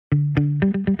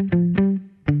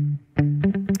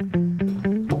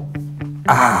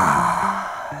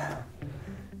Ah.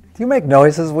 Do you make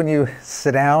noises when you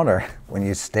sit down or when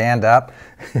you stand up?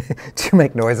 Do you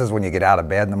make noises when you get out of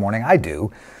bed in the morning? I do.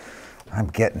 I'm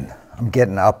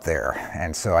getting up there.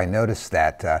 And so I noticed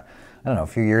that, I don't know, a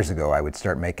few years ago, I would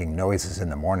start making noises in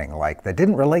the morning like that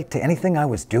didn't relate to anything I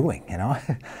was doing, you know?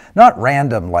 Not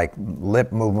random like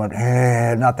lip movement,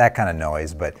 not that kind of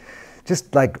noise, but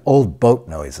just like old boat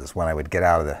noises when I would get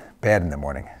out of the bed in the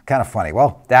morning. Kind of funny.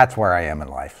 Well, that's where I am in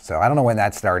life. So I don't know when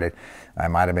that started. I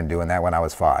might have been doing that when I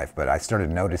was 5, but I started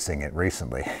noticing it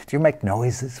recently. Do you make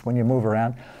noises when you move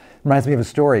around? Reminds me of a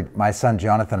story. My son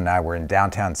Jonathan and I were in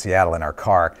downtown Seattle in our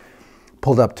car,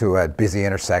 pulled up to a busy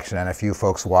intersection, and a few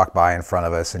folks walked by in front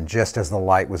of us, and just as the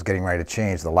light was getting ready to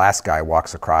change, the last guy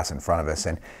walks across in front of us,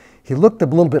 and he looked a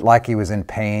little bit like he was in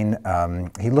pain.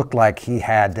 He looked like he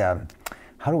had,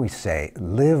 how do we say,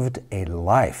 lived a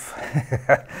life.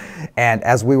 And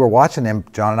as we were watching him,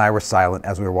 John and I were silent,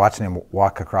 as we were watching him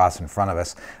walk across in front of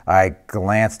us, I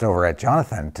glanced over at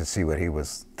Jonathan to see what he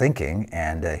was thinking,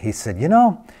 and he said, you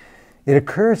know, it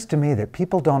occurs to me that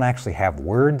people don't actually have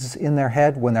words in their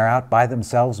head when they're out by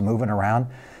themselves moving around,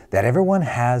 that everyone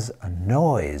has a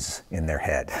noise in their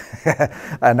head.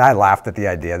 And I laughed at the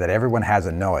idea that everyone has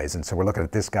a noise. And so we're looking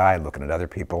at this guy, looking at other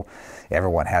people.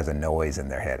 Everyone has a noise in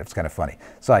their head. It's kind of funny.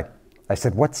 So I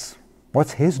said, what's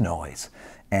his noise?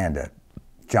 And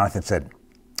Jonathan said,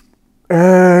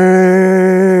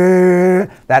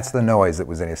 that's the noise that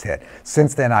was in his head.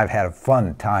 Since then, I've had a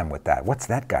fun time with that. What's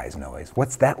that guy's noise?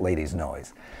 What's that lady's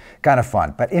noise? Kind of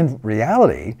fun. But in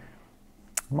reality,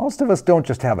 most of us don't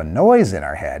just have a noise in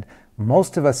our head.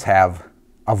 Most of us have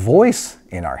a voice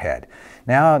in our head.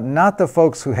 Now, not the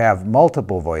folks who have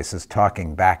multiple voices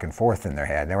talking back and forth in their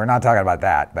head. Now, we're not talking about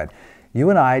that, but you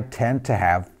and I tend to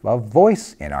have a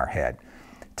voice in our head.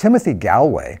 Timothy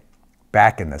Galway,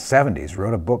 back in the 70s,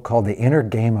 wrote a book called The Inner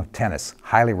Game of Tennis.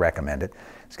 Highly recommend it.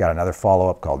 He's got another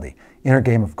follow-up called The Inner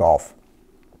Game of Golf.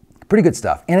 Pretty good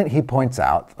stuff. In it, he points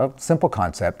out a simple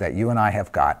concept that you and I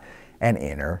have got an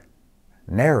inner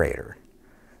narrator.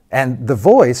 And the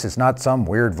voice is not some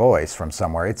weird voice from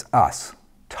somewhere. It's us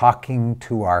talking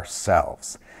to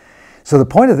ourselves. So the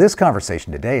point of this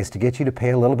conversation today is to get you to pay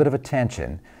a little bit of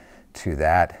attention to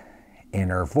that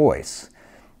inner voice,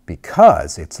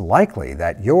 because it's likely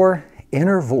that your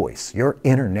inner voice, your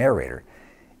inner narrator,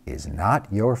 is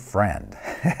not your friend.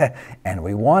 And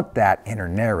we want that inner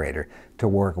narrator to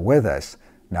work with us,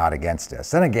 not against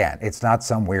us. And again, it's not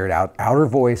some weird outer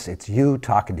voice. It's you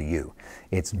talking to you.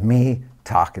 It's me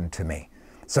talking to me.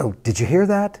 So did you hear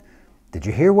that? Did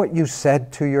you hear what you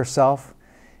said to yourself?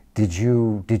 Did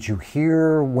you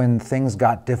hear when things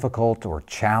got difficult or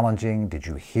challenging? Did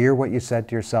you hear what you said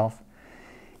to yourself?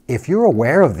 If you're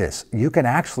aware of this, you can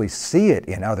actually see it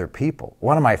in other people.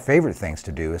 One of my favorite things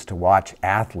to do is to watch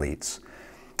athletes,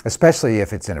 especially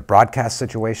if it's in a broadcast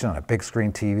situation on a big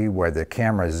screen TV where the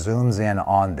camera zooms in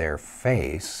on their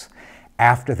face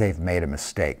after they've made a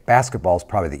mistake. Basketball is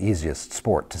probably the easiest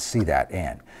sport to see that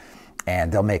in.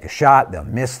 And they'll make a shot, they'll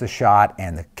miss the shot,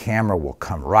 and the camera will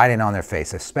come right in on their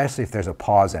face, especially if there's a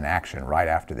pause in action right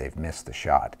after they've missed the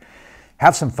shot.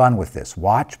 Have some fun with this.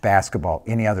 Watch basketball,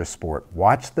 any other sport.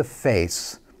 Watch the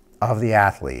face of the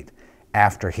athlete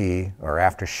after he or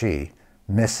after she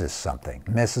misses something,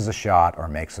 misses a shot or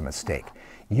makes a mistake.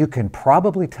 You can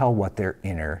probably tell what their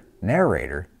inner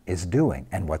narrator is doing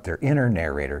and what their inner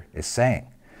narrator is saying.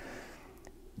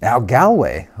 Now,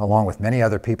 Galway, along with many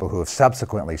other people who have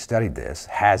subsequently studied this,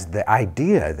 has the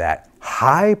idea that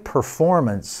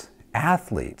high-performance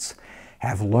athletes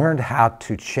have learned how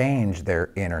to change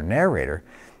their inner narrator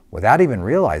without even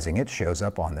realizing it shows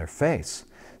up on their face.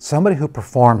 Somebody who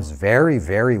performs very,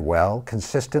 very well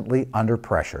consistently under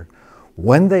pressure,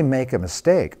 when they make a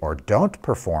mistake or don't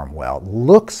perform well,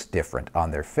 looks different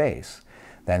on their face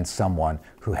than someone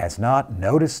who has not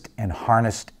noticed and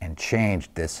harnessed and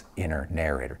changed this inner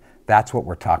narrator. That's what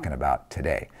we're talking about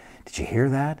today. Did you hear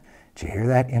that? Did you hear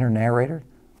that inner narrator?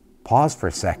 Pause for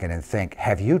a second and think,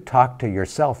 have you talked to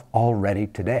yourself already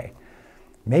today?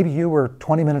 Maybe you were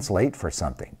 20 minutes late for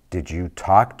something. Did you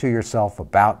talk to yourself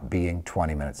about being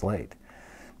 20 minutes late?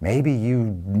 Maybe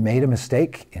you made a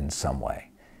mistake in some way.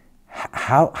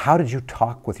 How did you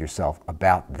talk with yourself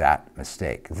about that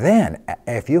mistake? Then,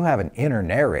 if you have an inner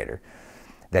narrator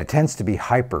that tends to be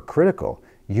hypercritical,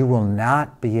 you will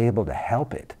not be able to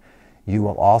help it. You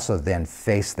will also then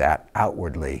face that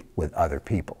outwardly with other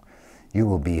people. You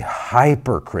will be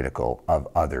hypercritical of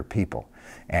other people.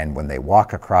 And when they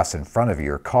walk across in front of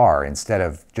your car, instead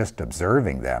of just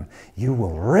observing them, you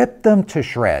will rip them to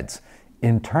shreds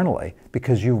internally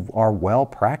because you are well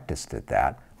practiced at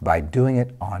that by doing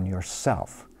it on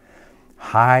yourself.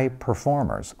 high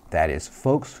performers, that is,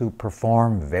 folks who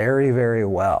perform very, very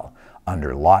well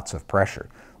under lots of pressure,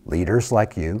 leaders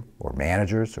like you, or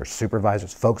managers or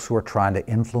supervisors, folks who are trying to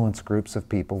influence groups of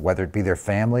people, whether it be their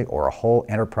family or a whole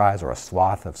enterprise or a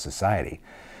swath of society,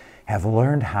 have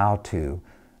learned how to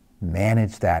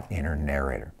manage that inner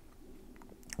narrator.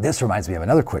 This reminds me of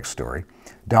another quick story.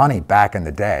 Donnie, back in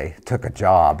the day, took a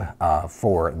job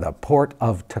for the Port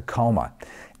of Tacoma.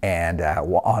 And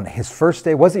on his first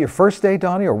day, was it your first day,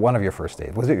 Donnie, or one of your first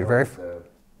days? Was it your very first?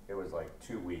 It was like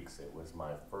 2 weeks. It was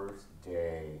my first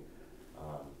day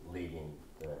leading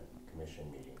the commission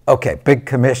meeting. Okay, big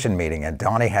commission meeting, and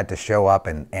Donnie had to show up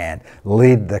and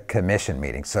lead the commission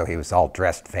meeting, so he was all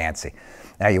dressed fancy.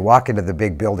 Now you walk into the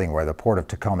big building where the Port of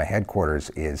Tacoma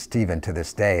headquarters is, even to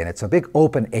this day, and it's a big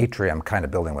open atrium kind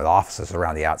of building with offices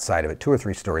around the outside of it, 2 or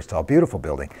 3 stories tall, beautiful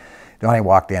building. Donnie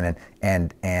walked in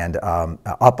and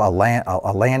up a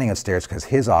landing of stairs, because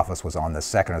his office was on the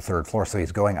 2nd or 3rd floor, so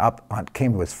he's going up,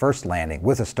 came to his first landing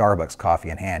with a Starbucks coffee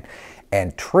in hand,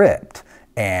 and tripped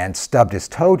and stubbed his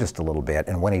toe just a little bit,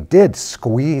 and when he did,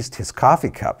 squeezed his coffee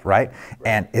cup, right?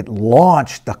 And it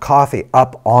launched the coffee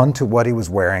up onto what he was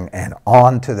wearing and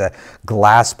onto the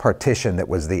glass partition that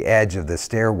was the edge of the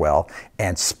stairwell,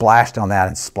 and splashed on that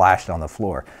and splashed on the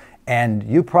floor. And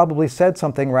you probably said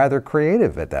something rather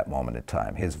creative at that moment in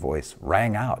time. His voice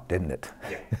rang out, didn't it?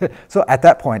 Yeah. So at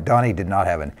that point, Donnie did not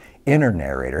have an inner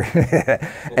narrator.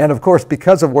 And of course,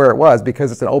 because of where it was,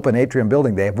 because it's an open atrium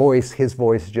building, his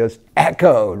voice just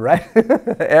echoed, right?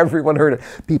 Everyone heard it.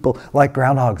 People, like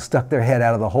groundhogs, stuck their head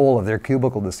out of the hole of their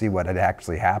cubicle to see what had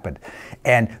actually happened.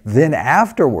 And then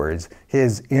afterwards,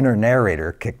 his inner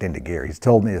narrator kicked into gear. He's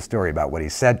told me a story about what he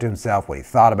said to himself, what he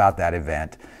thought about that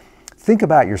event. Think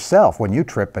about yourself when you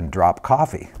trip and drop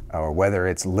coffee, or whether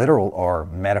it's literal or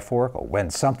metaphorical. When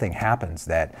something happens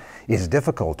that is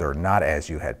difficult or not as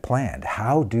you had planned,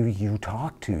 how do you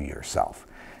talk to yourself?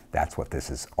 That's what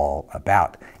this is all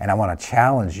about. And I want to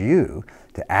challenge you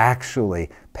to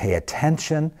actually pay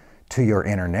attention to your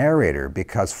inner narrator,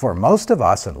 because for most of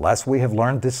us, unless we have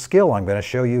learned this skill I'm going to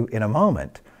show you in a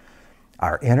moment,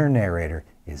 our inner narrator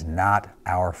is not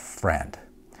our friend.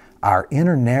 Our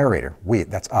inner narrator,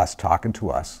 that's us talking to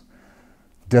us,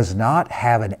 does not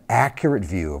have an accurate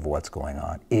view of what's going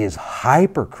on, is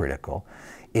hypercritical,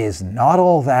 is not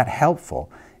all that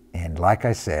helpful, and like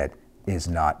I said, is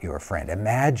not your friend.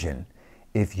 Imagine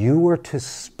if you were to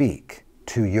speak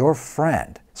to your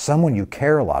friend, someone you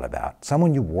care a lot about,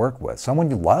 someone you work with, someone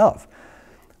you love,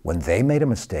 when they made a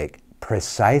mistake,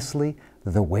 precisely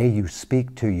the way you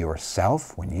speak to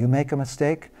yourself when you make a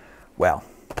mistake. Well,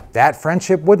 that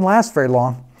friendship wouldn't last very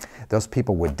long. Those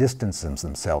people would distance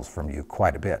themselves from you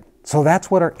quite a bit. So that's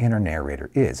what our inner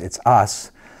narrator is. It's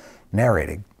us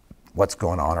narrating what's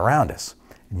going on around us.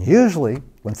 And usually,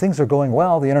 when things are going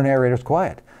well, the inner narrator's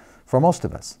quiet for most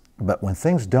of us. But when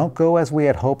things don't go as we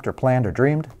had hoped or planned or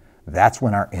dreamed, that's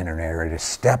when our inner narrator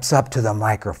steps up to the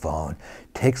microphone,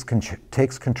 takes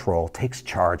control, takes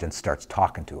charge, and starts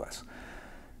talking to us.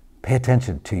 Pay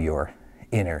attention to your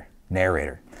inner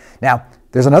narrator. Now,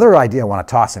 there's another idea I want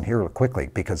to toss in here real quickly,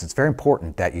 because it's very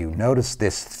important that you notice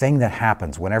this thing that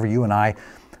happens whenever you and I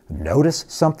notice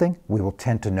something, we will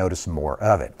tend to notice more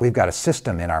of it. We've got a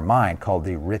system in our mind called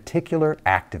the reticular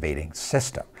activating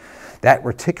system. That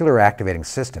reticular activating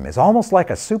system is almost like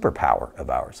a superpower of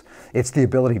ours. It's the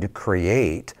ability to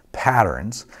create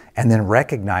patterns and then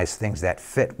recognize things that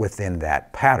fit within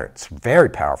that pattern. It's very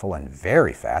powerful and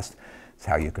very fast. It's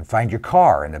how you can find your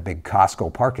car in a big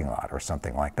Costco parking lot or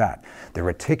something like that. The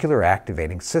reticular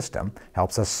activating system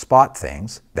helps us spot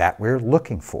things that we're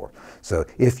looking for. So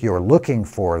if you're looking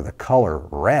for the color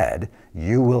red,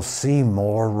 you will see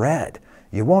more red.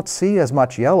 You won't see as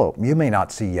much yellow. You may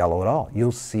not see yellow at all.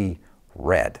 You'll see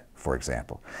red, for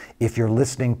example. If you're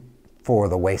listening for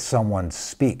the way someone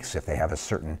speaks, if they have a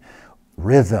certain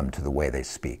rhythm to the way they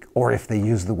speak, or if they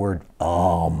use the word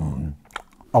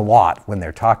a lot when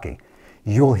they're talking,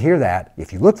 you'll hear that,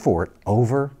 if you look for it,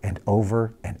 over and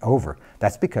over and over.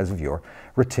 That's because of your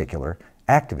reticular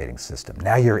activating system.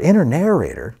 Now, your inner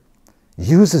narrator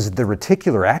uses the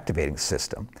reticular activating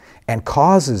system and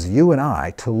causes you and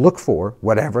I to look for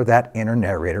whatever that inner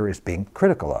narrator is being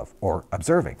critical of or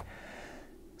observing.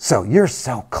 So, you're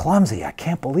so clumsy. I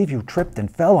can't believe you tripped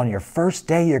and fell on your first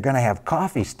day. You're going to have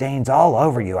coffee stains all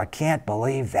over you. I can't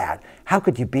believe that. How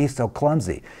could you be so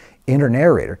clumsy? Inner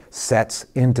narrator sets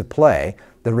into play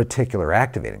the reticular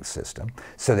activating system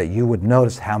so that you would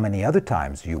notice how many other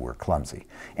times you were clumsy.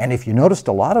 And if you noticed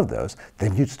a lot of those,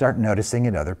 then you'd start noticing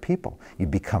in other people. You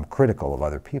become critical of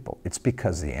other people. It's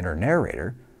because the inner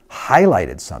narrator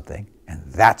highlighted something, and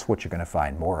that's what you're going to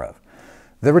find more of.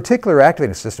 The reticular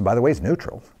activating system, by the way, is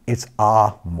neutral. It's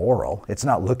amoral. It's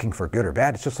not looking for good or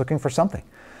bad. It's just looking for something.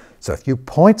 So if you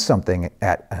point something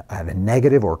at a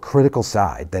negative or critical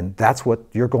side, then that's what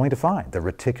you're going to find. The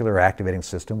reticular activating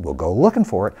system will go looking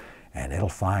for it, and it'll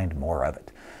find more of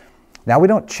it. Now, we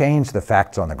don't change the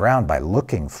facts on the ground by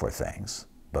looking for things,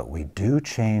 but we do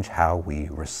change how we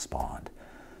respond.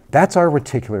 That's our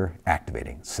reticular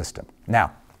activating system.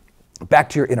 Now, back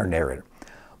to your inner narrator.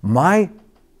 My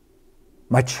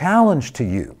challenge to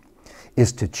you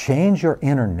is to change your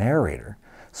inner narrator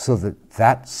so that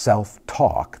that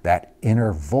self-talk, that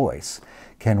inner voice,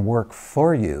 can work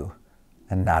for you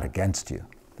and not against you.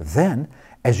 Then,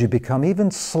 as you become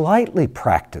even slightly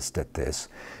practiced at this,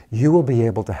 you will be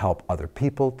able to help other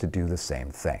people to do the same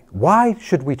thing. Why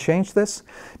should we change this?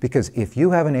 Because if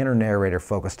you have an inner narrator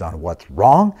focused on what's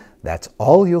wrong, that's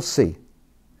all you'll see.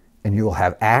 And you'll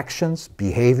have actions,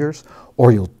 behaviors,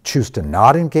 or you'll choose to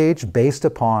not engage based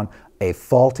upon a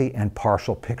faulty and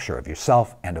partial picture of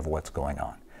yourself and of what's going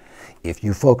on. If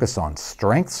you focus on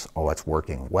strengths, or what's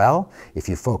working well, if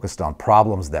you focused on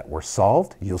problems that were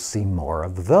solved, you'll see more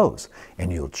of those,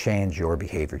 and you'll change your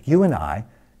behavior. You and I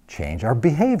change our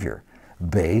behavior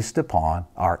based upon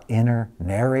our inner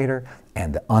narrator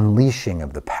and the unleashing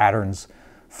of the patterns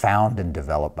found and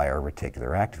developed by our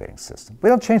reticular activating system. We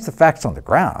don't change the facts on the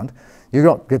ground. You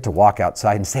don't get to walk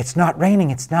outside and say, it's not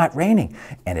raining,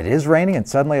 and it is raining, and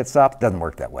suddenly it stops. It doesn't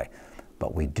work that way.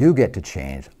 But we do get to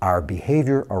change our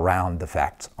behavior around the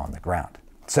facts on the ground.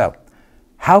 So,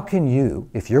 how can you,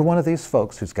 if you're one of these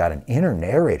folks who's got an inner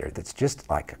narrator that's just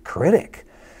like a critic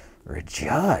or a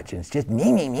judge, and it's just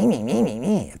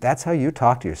me, if that's how you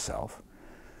talk to yourself,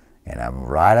 and I'm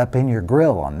right up in your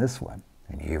grill on this one,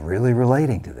 and you're really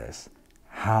relating to this,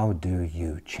 how do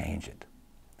you change it?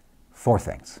 4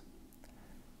 things.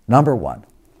 Number 1,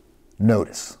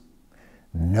 notice.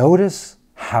 Notice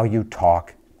how you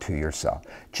talk to yourself.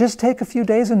 Just take a few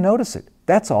days and notice it.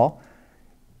 That's all.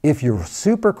 If you're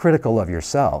super critical of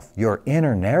yourself, your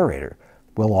inner narrator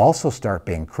will also start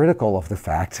being critical of the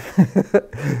fact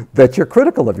that you're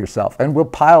critical of yourself and will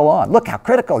pile on. Look how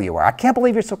critical you are. I can't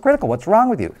believe you're so critical. What's wrong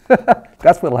with you?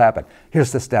 That's what'll happen.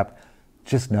 Here's the step.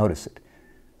 Just notice it.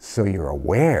 So you're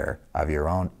aware of your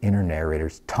own inner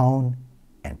narrator's tone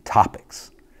and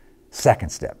topics.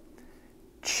 Second step,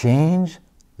 change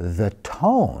the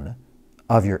tone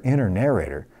of your inner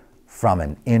narrator from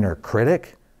an inner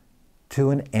critic to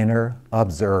an inner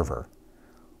observer.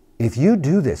 If you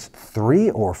do this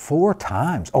 3 or 4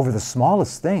 times over the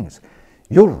smallest things,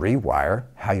 you'll rewire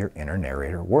how your inner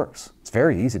narrator works. It's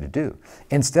very easy to do.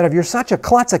 Instead of, you're such a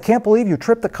klutz, I can't believe you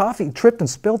tripped and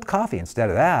spilled coffee. Instead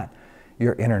of that,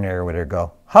 your inner narrator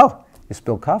go, oh, you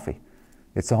spilled coffee.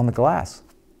 It's on the glass.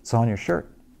 It's on your shirt.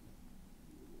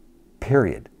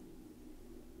 Period.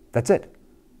 That's it.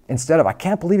 Instead of, I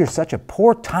can't believe you're such a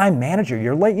poor time manager,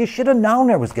 you're late, you should have known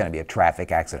there was going to be a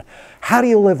traffic accident. How do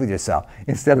you live with yourself?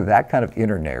 Instead of that kind of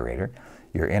inner narrator,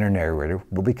 your inner narrator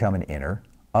will become an inner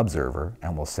observer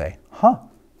and will say,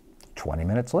 20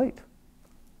 minutes late.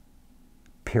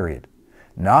 Period.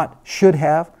 Not should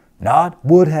have, not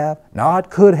would have,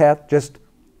 not could have, just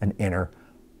an inner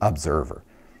observer.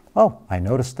 Oh, I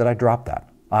noticed that I dropped that.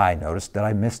 I noticed that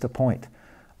I missed a point.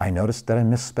 I noticed that I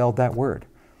misspelled that word.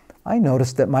 I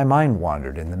noticed that my mind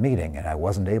wandered in the meeting and I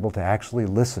wasn't able to actually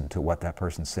listen to what that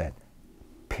person said.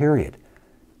 Period.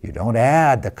 You don't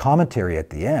add the commentary at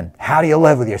the end. How do you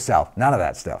live with yourself? None of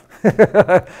that stuff.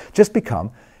 Just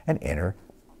become an inner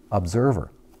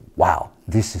observer. Wow,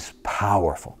 this is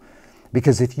powerful.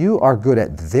 Because if you are good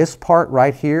at this part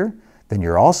right here, then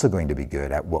you're also going to be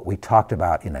good at what we talked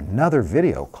about in another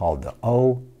video called the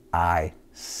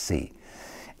OIC.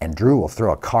 And Drew will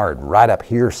throw a card right up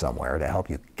here somewhere to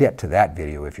help you get to that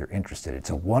video if you're interested.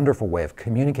 It's a wonderful way of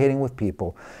communicating with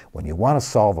people when you want to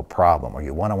solve a problem or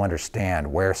you want to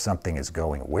understand where something is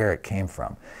going, where it came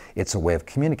from. It's a way of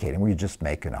communicating where you just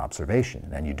make an observation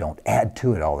and you don't add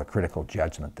to it all the critical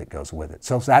judgment that goes with it.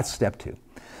 So that's step 2.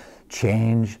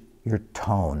 Change your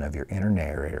tone of your inner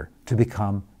narrator to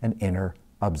become an inner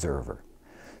observer.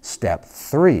 Step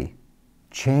 3,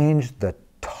 change the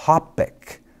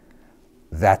topic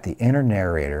that the inner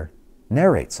narrator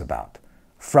narrates about,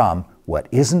 from what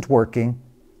isn't working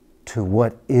to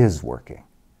what is working.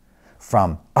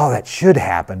 From, oh, that should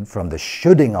happen, from the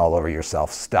shoulding all over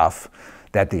yourself stuff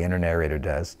that the inner narrator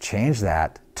does, change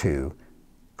that to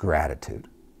gratitude.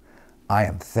 I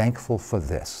am thankful for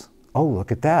this. Oh,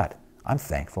 look at that. I'm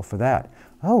thankful for that.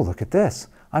 Oh, look at this.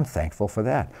 I'm thankful for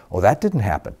that. Oh, that didn't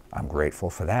happen. I'm grateful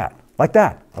for that. Like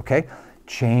that, okay?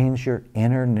 Change your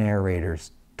inner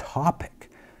narrator's topic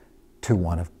to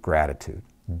one of gratitude.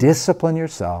 Discipline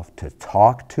yourself to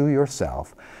talk to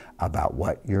yourself about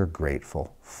what you're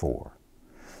grateful for.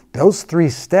 Those 3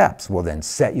 steps will then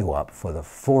set you up for the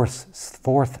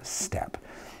fourth step.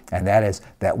 And that is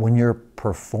that when you're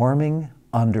performing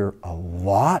under a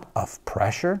lot of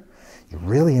pressure, you're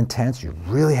really intense, you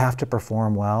really have to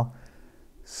perform well,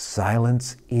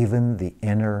 silence even the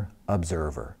inner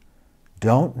observer.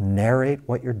 Don't narrate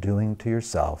what you're doing to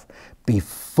yourself. Be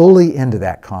fully into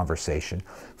that conversation,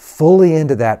 fully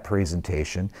into that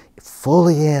presentation,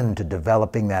 fully into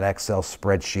developing that Excel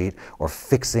spreadsheet or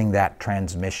fixing that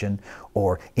transmission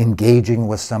or engaging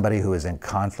with somebody who is in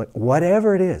conflict.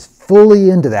 Whatever it is,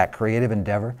 fully into that creative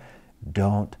endeavor.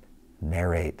 Don't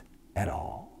narrate at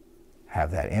all. Have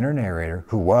that inner narrator,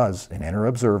 who was an inner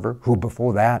observer, who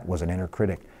before that was an inner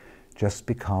critic, just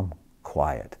become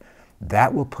quiet.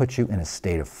 That will put you in a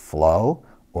state of flow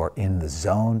or in the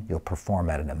zone. You'll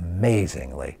perform at an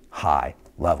amazingly high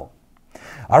level.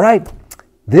 All right,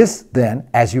 this then,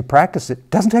 as you practice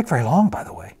it, doesn't take very long, by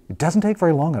the way. It doesn't take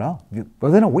very long at all.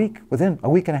 Within a week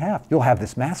and a half, you'll have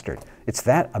this mastered. It's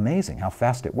that amazing how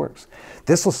fast it works.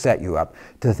 This will set you up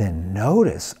to then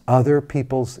notice other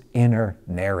people's inner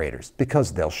narrators,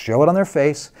 because they'll show it on their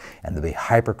face and they'll be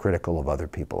hypercritical of other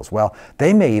people as well.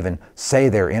 They may even say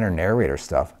their inner narrator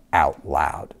stuff out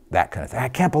loud, that kind of thing. I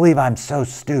can't believe I'm so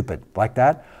stupid, like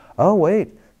that. Oh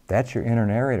wait, that's your inner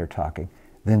narrator talking.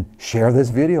 Then share this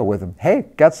video with them. Hey,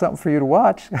 got something for you to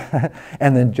watch.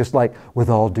 And then just like with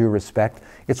all due respect,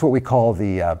 it's what we call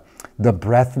the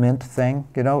breath mint thing.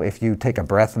 You know, if you take a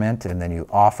breath mint and then you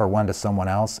offer one to someone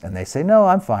else and they say, no,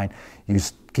 I'm fine. You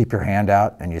keep your hand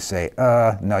out and you say,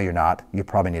 no, you're not. You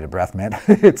probably need a breath mint.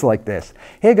 It's like this.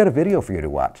 Hey, I got a video for you to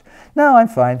watch. No, I'm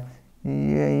fine.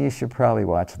 Yeah, you should probably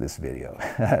watch this video.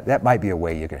 That might be a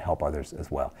way you can help others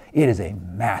as well. It is a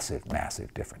massive,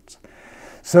 massive difference.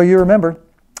 So you remember,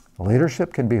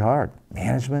 leadership can be hard.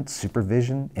 Management,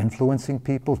 supervision, influencing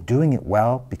people, doing it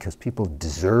well because people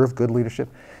deserve good leadership,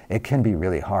 it can be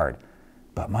really hard.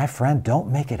 But my friend,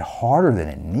 don't make it harder than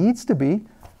it needs to be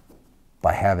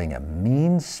by having a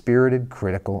mean-spirited,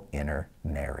 critical inner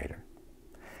narrator.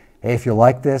 Hey, if you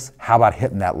like this, how about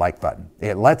hitting that like button?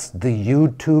 It lets the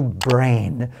YouTube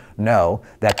brain know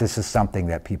that this is something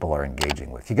that people are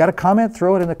engaging with. You got a comment?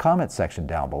 Throw it in the comment section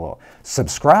down below.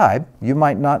 Subscribe. You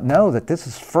might not know that this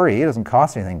is free. It doesn't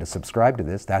cost anything to subscribe to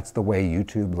this. That's the way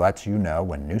YouTube lets you know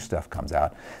when new stuff comes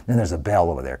out. Then there's a bell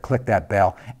over there. Click that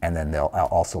bell, and then they'll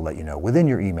also let you know within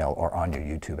your email or on your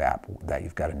YouTube app that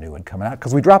you've got a new one coming out,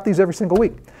 because we drop these every single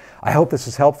week. I hope this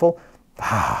is helpful.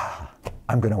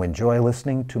 I'm going to enjoy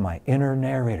listening to my inner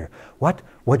narrator. What?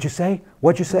 What'd you say?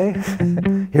 What'd you say?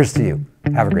 Here's to you.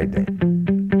 Have a great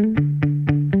day.